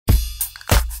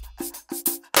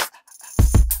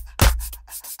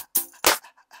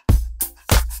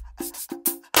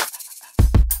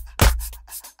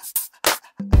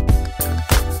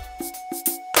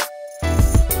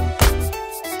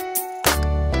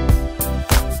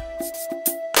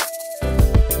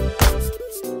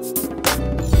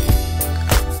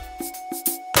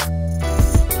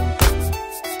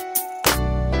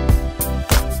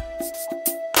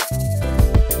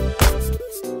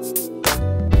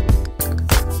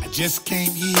just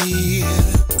came here.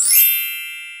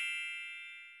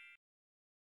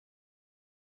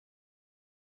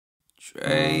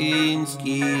 Trains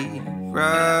keep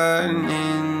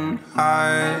running,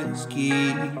 hearts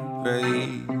keep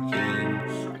breaking.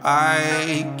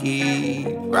 I keep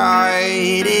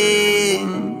writing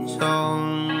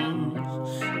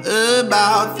songs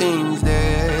about things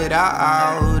that are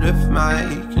out of my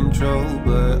control,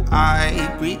 but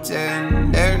I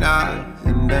pretend they're not,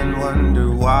 and then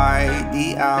wonder why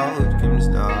the outcome's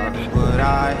not what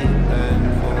I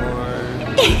planned for.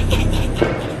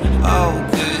 Oh,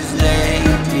 'cause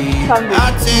lately I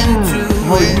tend to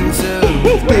enter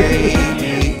with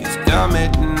babies,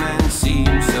 commitment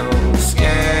seems so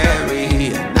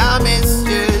scary, and I miss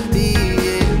just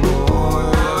being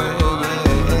more.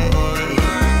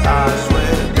 I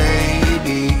swear,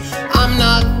 baby, I'm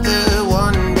not the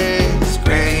one that's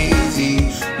crazy.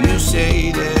 You say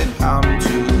that I'm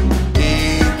too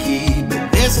picky, but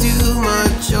there's too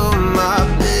much on my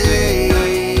plate.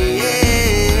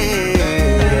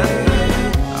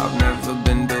 I've never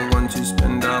been the one to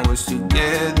spend hours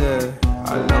together.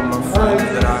 I love my friends,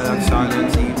 but I love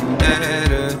silence even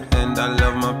better. And I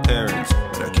love my parents,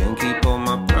 but I can't keep all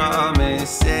my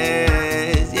promises.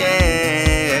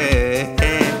 Yeah,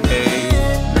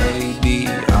 maybe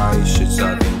I should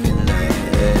start thinking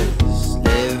less.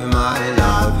 Live my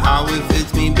life how it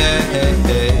fits me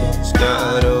best.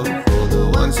 Got up for the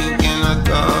ones who cannot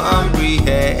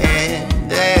comprehend.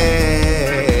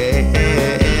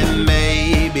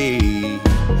 Maybe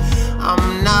I'm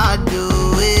not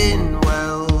doing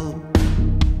well,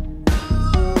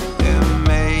 and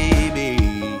maybe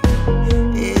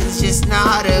it's just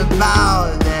not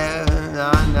about them.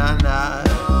 Nah.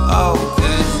 Oh,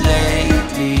 'cause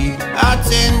lately I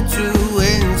tend to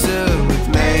enter with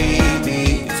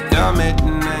maybes,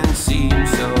 commitment seems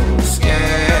so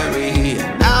scary,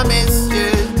 and I miss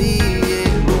just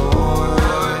being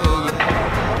more.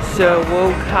 So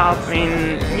woke up in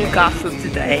Newcastle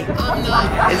today.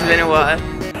 It's been a while.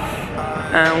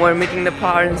 And we're meeting the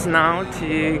parents now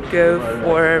to go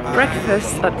for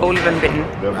breakfast at Olive and Bin.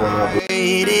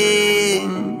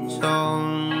 Writing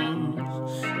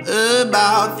songs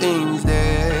about things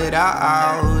that are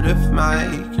out of my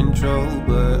control,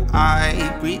 but I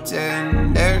pretend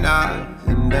they're not,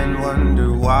 and then wonder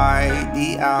why the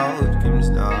outcome's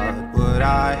not what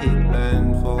I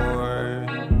planned for.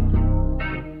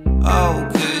 Oh,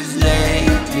 'cause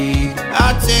lately I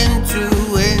tend to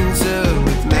enter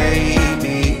with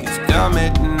maybes,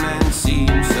 commitment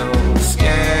seems so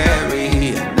scary,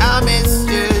 and I miss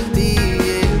just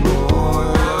being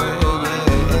more.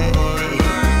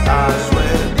 I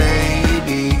swear,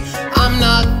 baby, I'm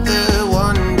not the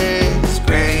one that's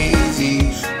crazy.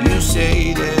 You say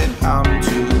that I'm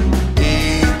too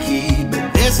picky, but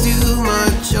there's too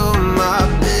much on my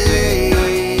plate.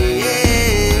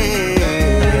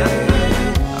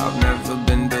 I've never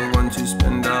been the one to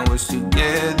spend hours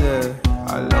together.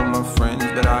 I love my friends,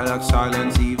 but I like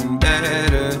silence even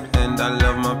better. And I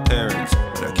love my parents,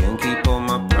 but I can't keep all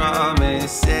my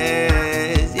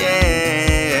promises.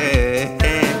 Yeah,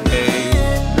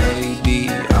 maybe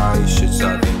I should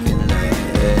start thinking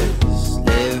less.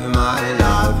 Live my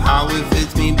life how it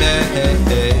fits me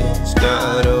best.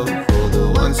 Got up for the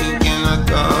ones who cannot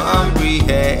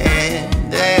comprehend.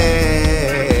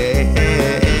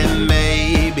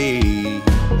 Maybe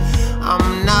I'm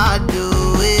not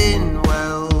doing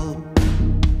well,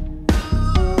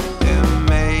 and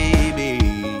maybe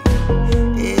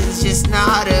it's just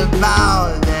not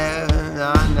about them.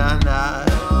 Nah.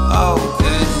 Oh,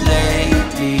 'cause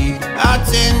lately I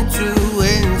tend to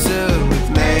enter with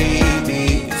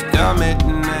maybes,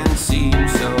 commitment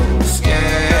seems so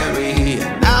scary,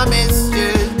 and I miss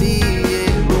just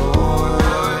being more.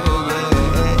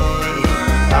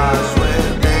 I swear,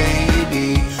 baby,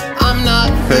 I'm not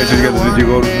the Θέσεις για τους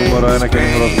δικηγόρους νούμερο 1 και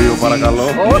νούμερο 2, παρακαλώ.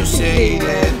 say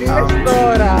that I'm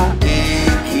Τώρα.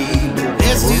 picky, but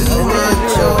there's too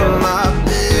much on my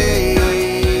plate.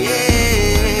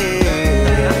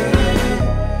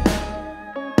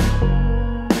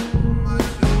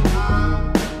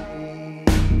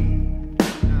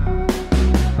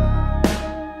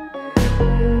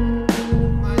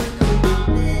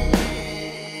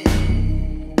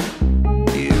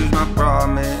 Here's my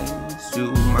promise to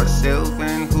myself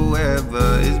and whoever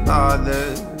is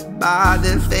bothered by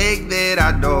the fact that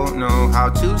I don't know how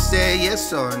to say yes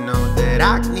or no, that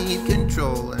I need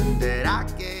control and that I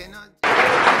cannot.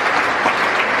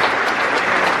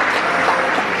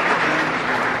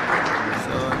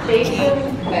 So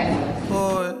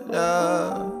for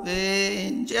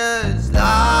loving just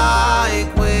like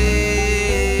we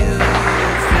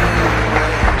used to.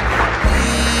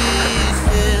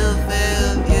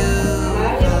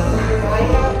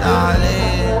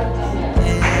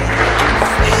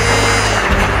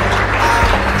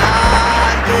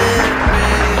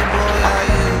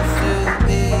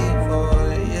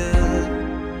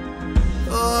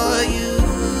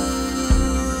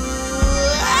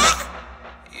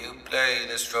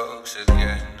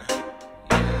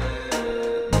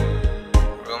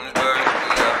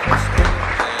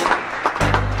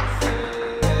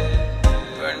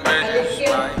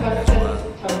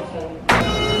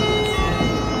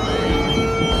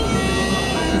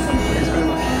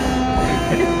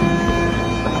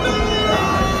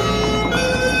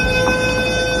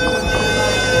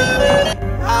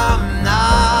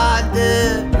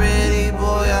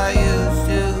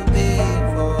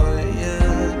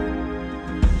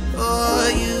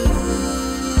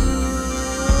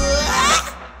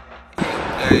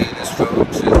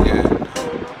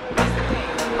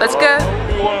 Let's go.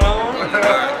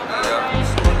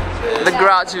 The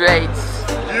graduates.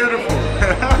 Beautiful.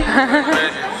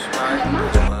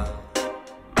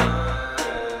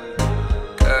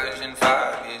 Cause in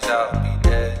 5 years I'll be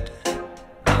dead.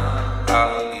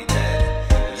 I'll be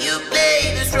dead. You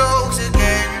play the strokes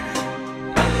again.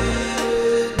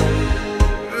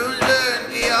 Rules learned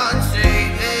beyond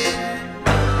saving.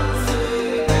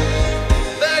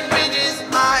 Burn bridges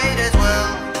might as well.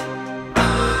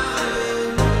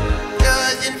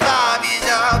 Cause in 5 years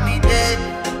I'll be dead.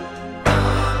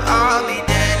 I'll be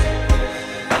dead.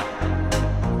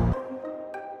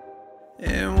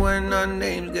 And when our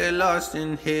names get lost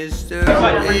in history, and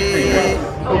when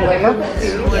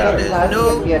there's no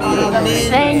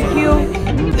meaning, Thank you.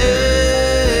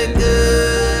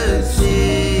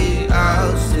 legacy,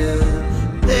 I'll still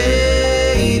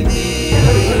lay these.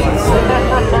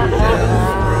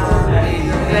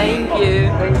 Thank you.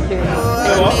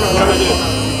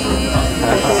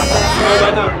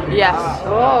 Yes.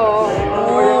 Oh.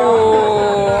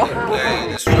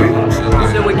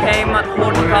 So we came at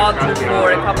Newcastle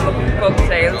for a couple of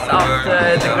cocktails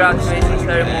after the graduation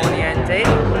ceremony ended,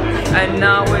 and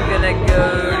now we're gonna go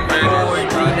for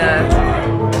dinner.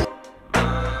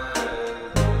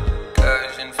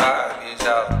 Cause in 5 years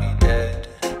I'll be dead.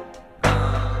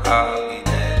 I'll be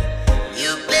dead.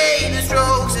 You play the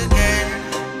strokes again.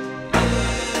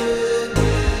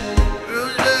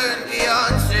 Rules learned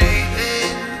beyond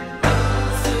saving.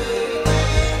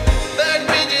 Burn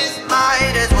bridges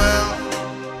might as well.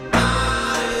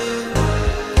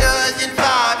 Cause in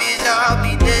 5 years I'll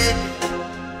be dead.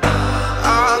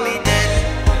 I'll be dead.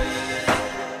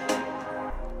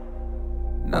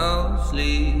 No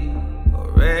sleep,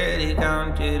 already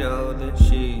counted all the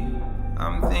sheep.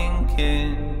 I'm thinking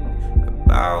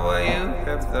about what you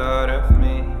have thought of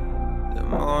me. The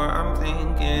more I'm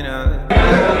thinking of you.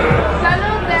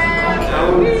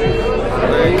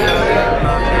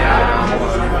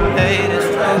 Hey, the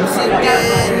strokes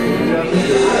again.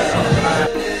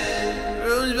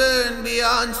 Rules burn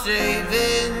beyond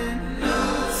saving.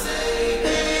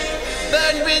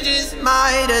 Burn bridges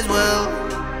might as well.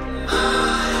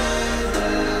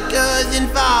 Cause in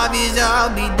 5 years I'll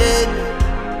be dead.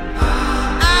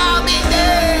 I'll be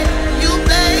dead. You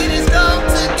play the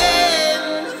strokes again.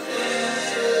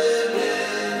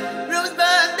 Rules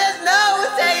burn, there's no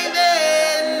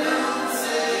saving.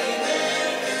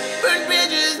 Burn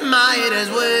bridges might as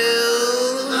well.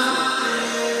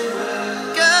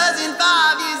 Cause in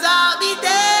 5 years I'll be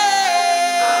dead.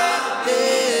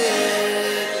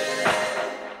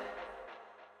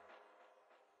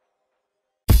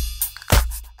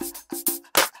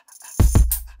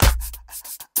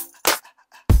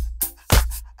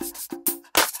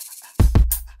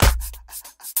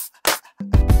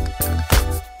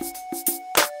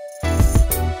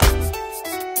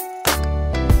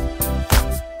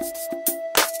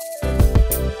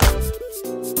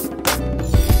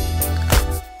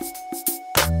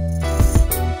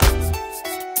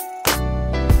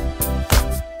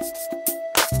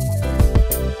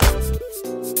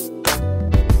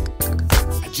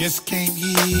 Just came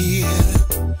here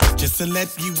just to let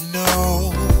you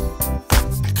know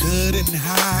I couldn't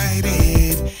hide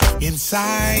it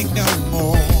inside no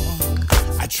more.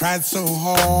 I tried so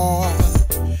hard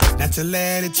not to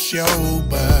let it show,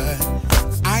 but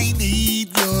I need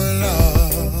your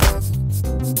love.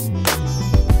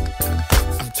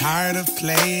 I'm tired of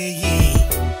playing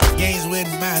games with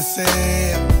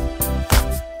myself,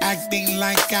 acting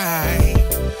like I'm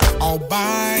all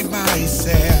by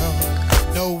myself,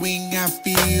 knowing I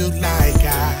feel like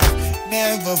I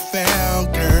never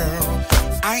felt, girl.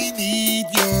 I need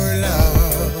your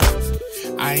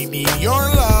love. I need your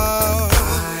love.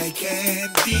 I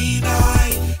can't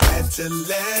deny, had to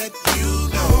let you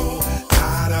know.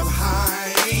 Tired of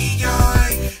hiding, I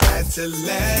had to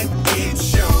let it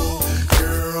show.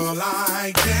 Girl,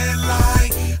 I can't lie,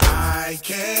 I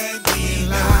can't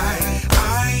deny.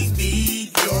 I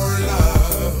need your love.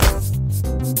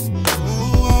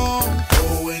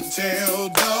 Tell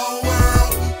the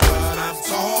world what I'm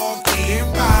talking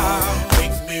about.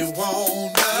 Make me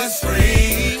wanna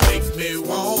scream, make me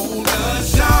wanna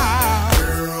shout.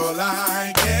 Girl,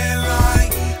 I can't lie,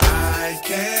 I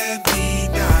can't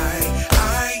deny.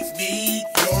 I need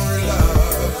your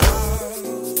love.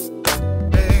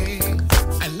 Hey,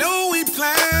 I know we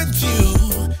planned to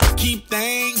keep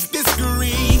things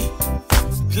discreet.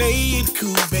 Play it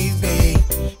cool, baby,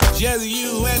 just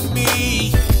you and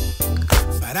me.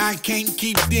 But I can't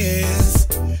keep this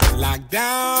locked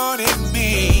down in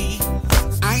me.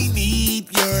 I need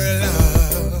your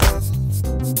love.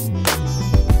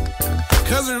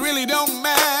 Cause it really don't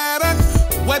matter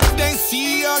what they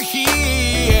see or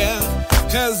hear,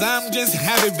 'cause I'm just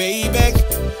happy, baby,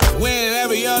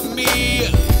 whenever you're near.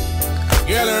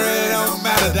 Girl, it really don't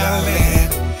matter, darling.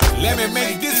 Let me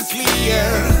make this clear.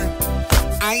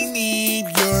 I need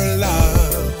your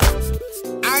love.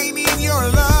 I need your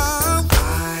love.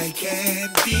 I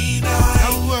can't deny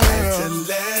had to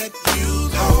let you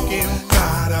know.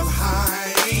 Out of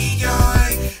hiding, I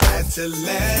had to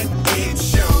let it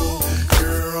show.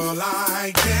 Girl,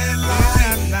 I can't lie.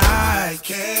 I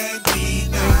can't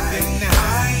deny.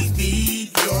 I need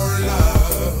your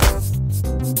love.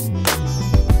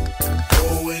 Go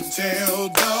and tell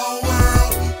the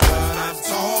world what I'm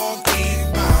talking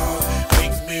about.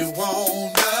 Make me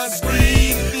wanna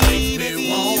scream, make me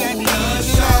wanna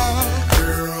shout.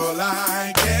 Girl,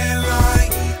 I can't lie,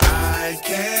 I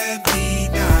can't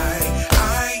deny.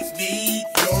 I need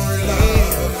your love.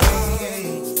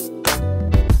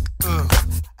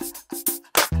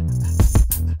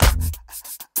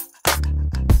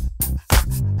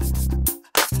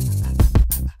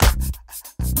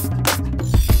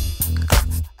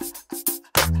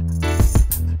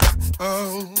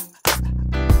 Oh.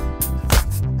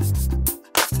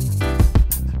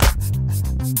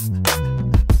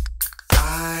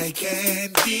 I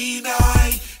can't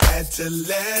deny, had to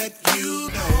let you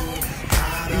know.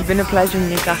 It's been a pleasure,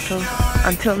 Newcastle.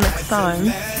 Until next time,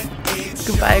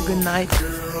 goodbye, good night.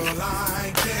 Girl,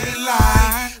 I can't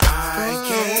lie, I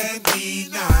can't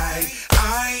deny.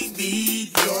 I need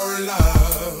your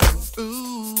love.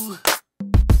 Ooh.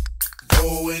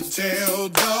 Go and tell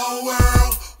the world.